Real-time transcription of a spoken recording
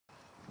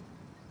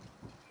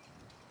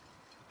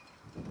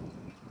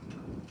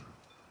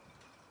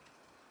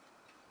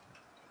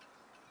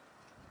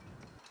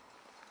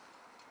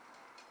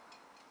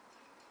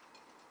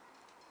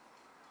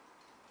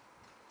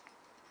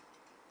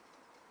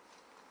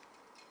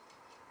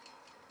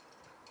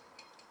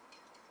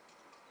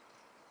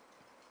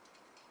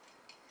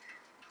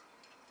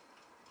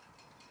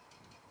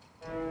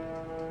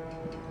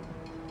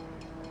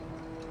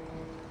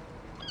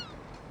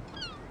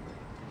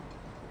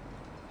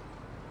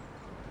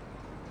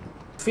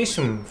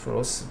Fishing for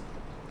us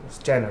was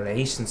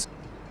generations.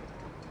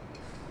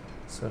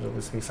 So there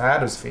was my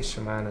father's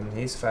fisherman and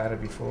his father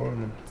before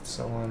him and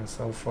so on and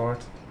so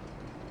forth.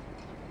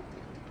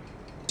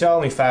 Joe,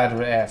 my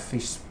father,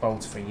 fished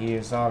boats for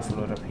years, all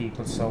for other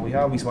people, so he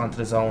always wanted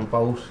his own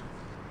boat.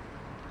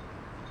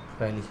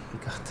 Well, he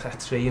got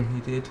that dream, he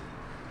did.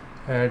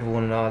 Hard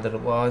one and all that it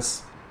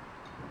was.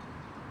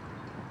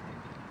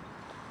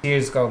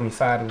 Years ago, my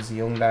father was a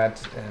young lad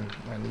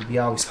and he'd be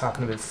always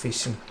talking about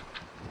fishing.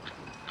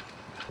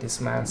 This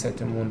man said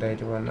to him one day,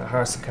 they were on a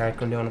horse and cart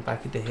going down the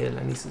back of the hill,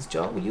 and he says,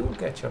 "Joe, will you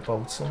get your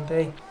boat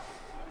someday?"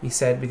 He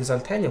said, "Because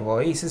I'll tell you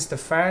why." He says, "The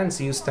Farns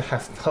used to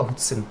have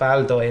boats in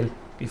Baldoyle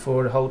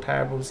before the Holt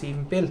Harbour was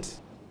even built."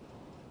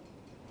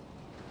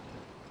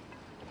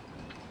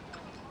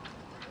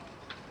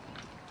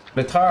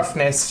 The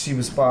Thorfness, she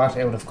was bought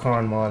out of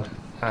Cornwall,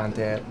 and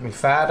my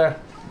father,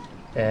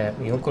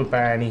 my Uncle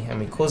Barney and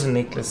my cousin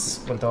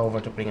Nicholas went over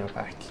to bring her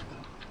back.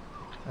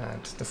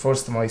 And the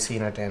first time I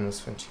seen her then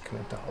was when she came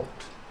into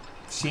Holt.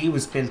 She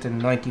was built in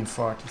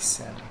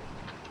 1947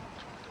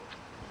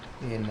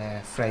 in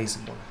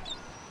Fraserburgh,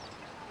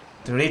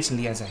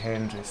 originally as a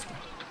herring drifter.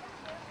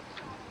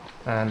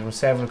 And there were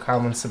several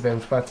comments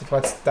about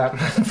what's that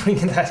man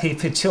bringing that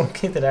heap of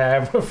junk into the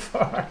harbour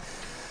for.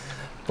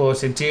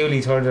 But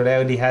Julie turned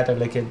around, he had her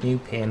like a new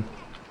pin.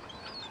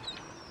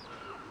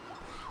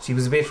 She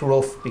was a bit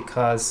rough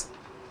because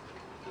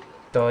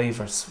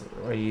divers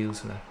were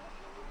using her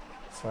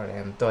for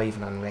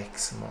diving on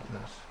wrecks and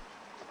whatnot.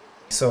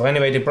 So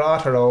anyway, they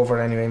brought her over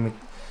anyway, and we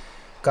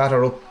got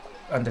her up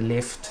on the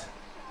lift,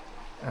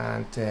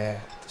 and the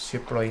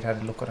shipwright had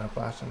a look at her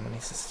bottom and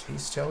he says,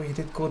 "Geez, Joe, you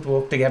did good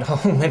work to get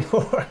home in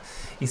her."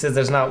 He says,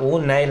 "There's not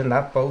one nail in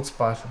that boat's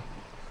bottom.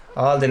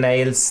 All the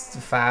nails, the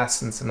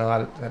fastens and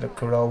all that are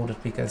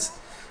corroded, because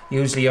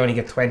usually you only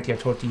get 20 or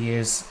 30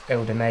 years out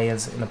of the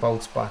nails in a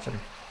boat's bottom."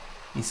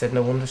 He said,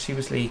 "No wonder she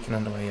was leaking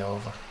on the way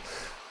over."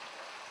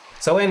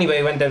 So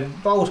anyway, when the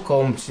boat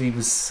came, she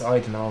was, I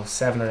don't know,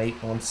 7 or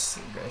 8 months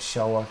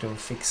ashore. They were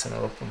fixing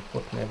her up and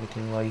putting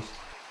everything right.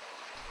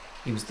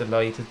 He was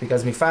delighted,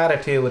 because my father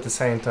too at the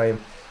same time,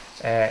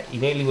 he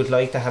nearly would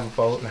like to have a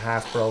boat in a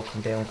half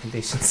broken down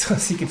condition so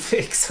he could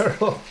fix her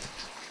up.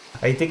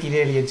 I think he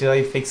nearly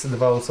enjoyed fixing the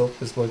boats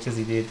up as much as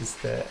he did as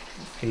the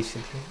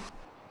fishing.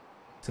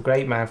 He's a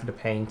great man for the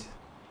paint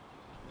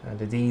and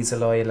the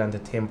diesel oil and the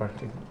timber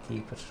to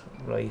keep it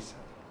right.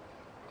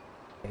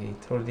 He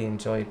thoroughly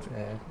enjoyed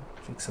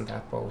fixing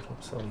that boat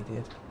up, so he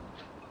did.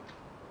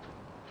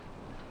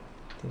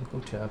 Did a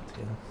good job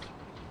too.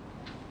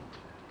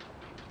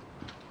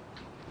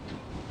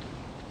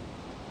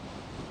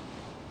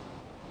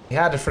 He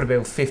had it for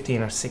about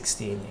 15 or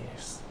 16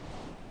 years.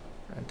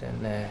 And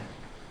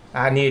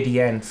then near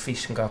the end,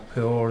 fishing got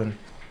poor and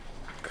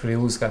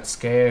crews got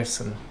scarce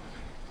and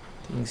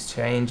things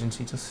changed, and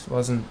she just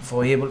wasn't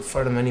viable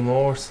for them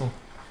anymore, so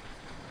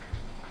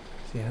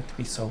she had to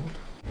be sold.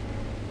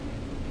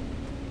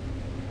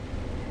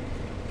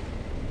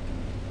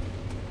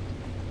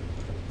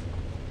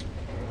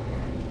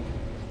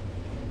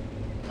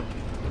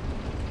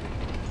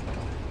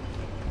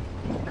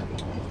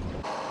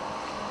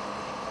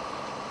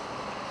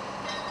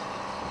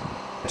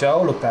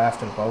 Joe looked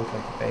after the boat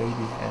like a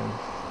baby, and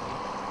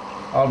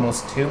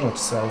almost too much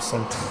so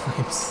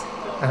sometimes.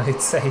 And I'd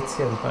say to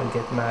him, I'd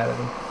get mad at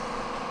him,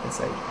 I'd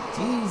say,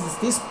 "Jesus,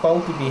 this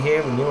boat will be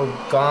here when you're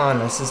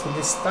gone." I says, "Will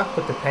you stop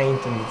with the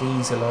paint and the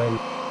diesel oil?"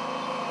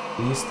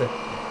 We used to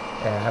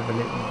have a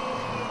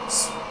little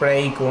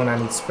spray gun,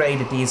 and he'd spray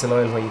the diesel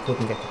oil where you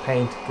couldn't get the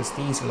paint, because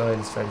diesel oil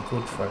is very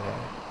good for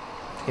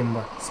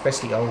timber,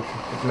 especially oak.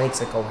 It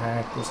makes it go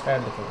hard. It goes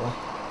hard like a rock,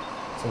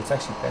 so it's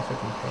actually better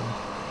than paint.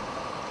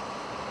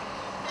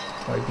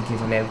 I'd be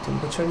giving out to him,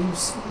 but sure, he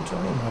was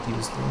enjoying what he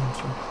was doing.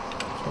 Sure.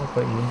 There's no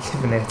point in me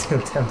giving out to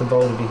him, telling the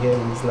boat will be here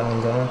when he's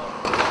long gone.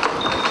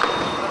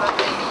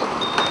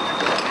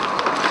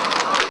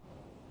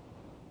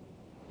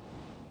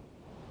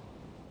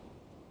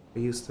 I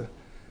used to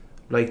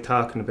like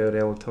talking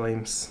about old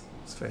times,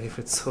 his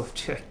favourite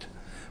subject.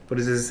 But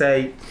as I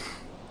say,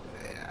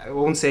 I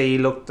won't say he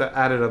looked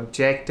at it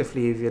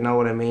objectively, if you know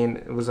what I mean.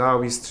 It was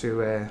always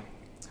through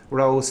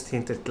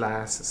rose-tinted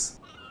glasses.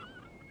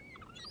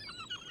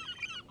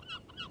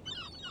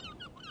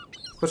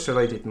 But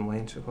sure, I didn't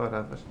mind, sure, what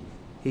of it.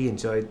 He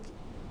enjoyed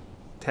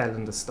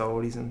telling the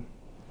stories, and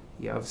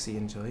he obviously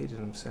enjoyed it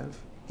himself.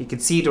 He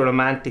could see the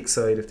romantic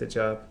side of the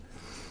job.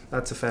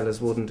 Lots of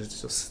fellas wouldn't,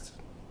 it's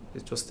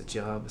just a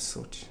job as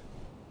such.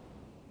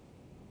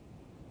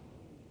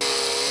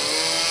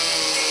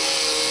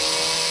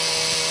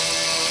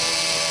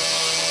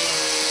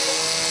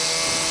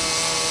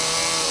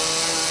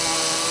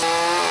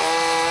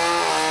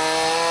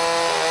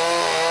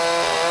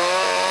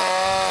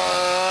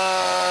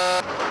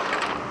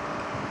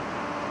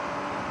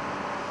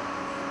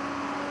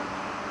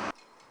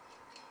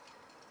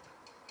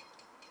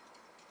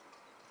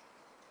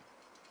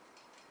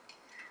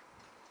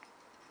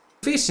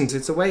 Fishing,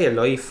 it's a way of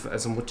life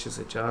as much as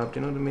a job, do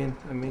you know what I mean?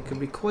 I mean, it can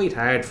be quite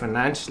hard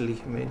financially.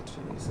 I mean,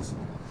 Jesus,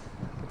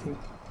 I think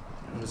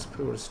They're as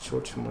poor as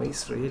church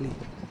mice, really.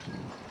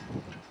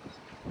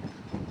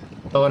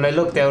 But when I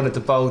look down at the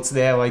boats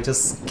now, I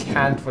just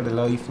can't for the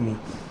life of me.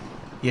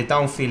 You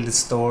don't feel the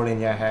stir in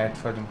your heart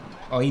for them.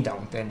 I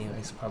don't anyway,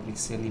 it's probably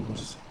silly,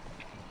 but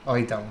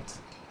I don't.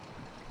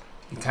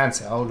 You can't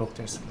say, oh look,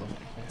 there's a lovely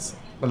vessel.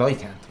 Well, I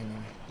can't anyway.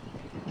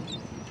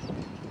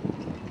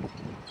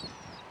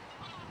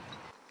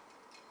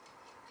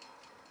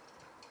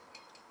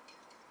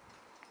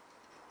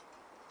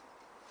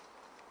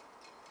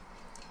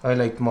 I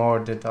like more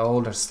the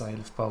older style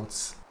of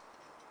boats.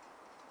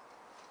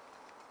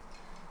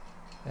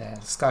 The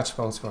Scotch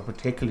boats were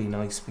particularly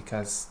nice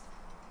because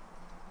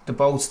the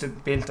boats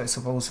that built, I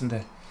suppose, in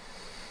the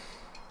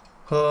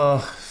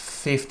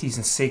 50s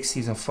and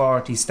 60s and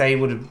 40s, they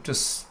would have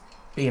just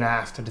been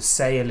after the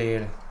sail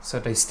era, so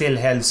they still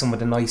held some of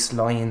the nice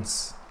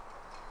lines,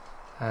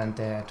 and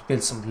they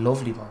built some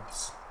lovely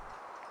boats.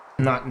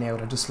 Not now,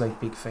 they're just like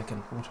big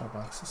fucking butter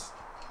boxes,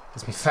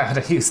 as my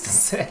father used to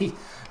say.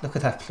 Look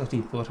at that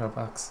bloody butter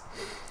box.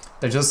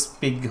 They're just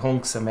big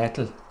hunks of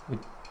metal with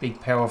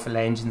big powerful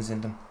engines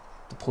in them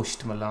to push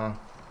them along,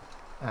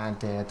 and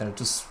they're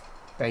just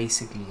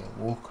basically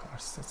a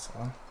workhorse, that's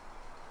all.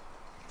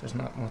 There's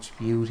not much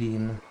beauty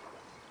in them.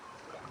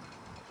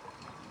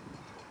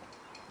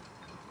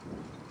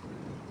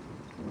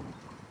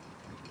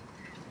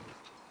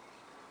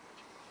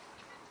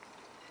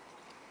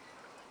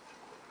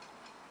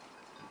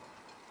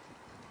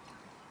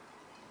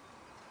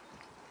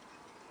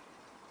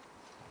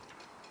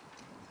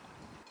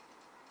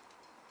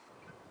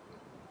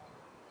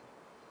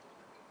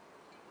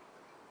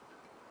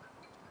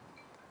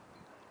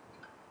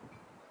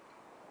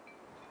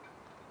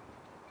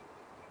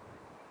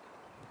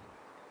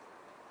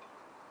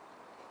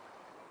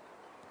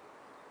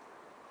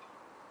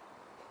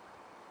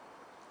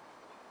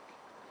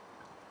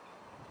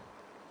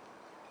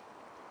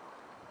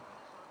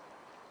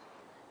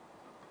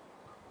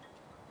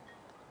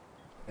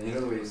 And you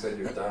know the way you said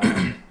your dad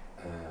kind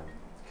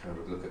of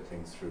would look at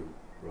things through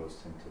rose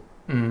tinted.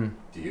 Mm.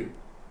 Do you?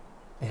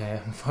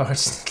 Yeah,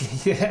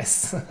 unfortunately,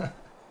 yes.